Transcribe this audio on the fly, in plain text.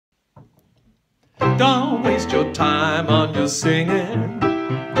don't waste your time on your singing,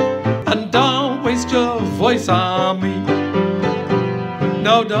 and don't waste your voice on me.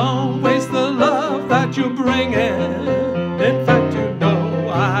 No, don't waste the love that you're bringing. In fact, you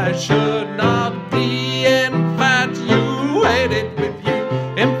know I should not be infatuated with you.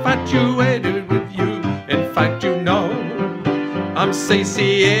 Infatuated with you. In fact, you know I'm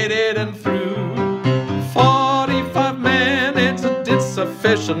satiated and through. 45 minutes did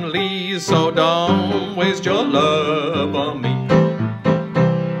sufficiently, so don't waste your love on me.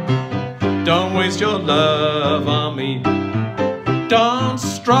 Don't waste your love on me. Don't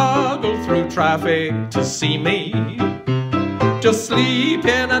struggle through traffic to see me. Just sleep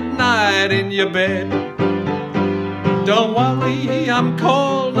in at night in your bed. Don't worry, I'm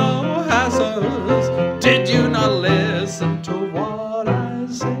cold, no hazards. Did you not listen to what I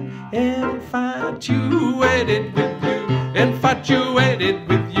said? Infatuated with you, infatuated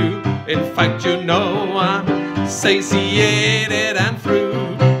with you. In fact, you know I'm satiated and through.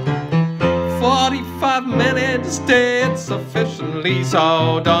 45 minutes did sufficiently,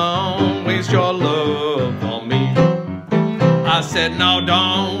 so don't waste your love on me. I said no,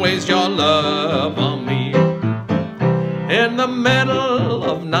 don't waste your love on me. In the middle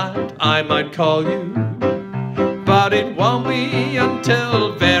of night I might call you, but it won't be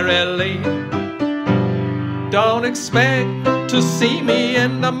until very late. Don't expect to see me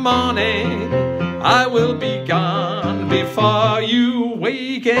in the morning. I will be gone before you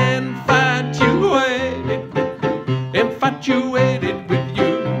wake. Infatuated with you, infatuated with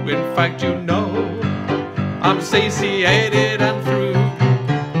you. In fact, you know I'm satiated and through.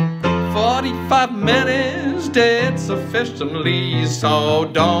 45 minutes did sufficiently, so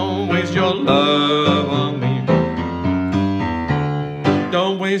don't waste your love on me.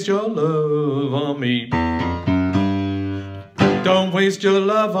 Don't waste your love on me. Don't waste your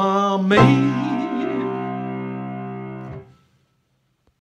love on me.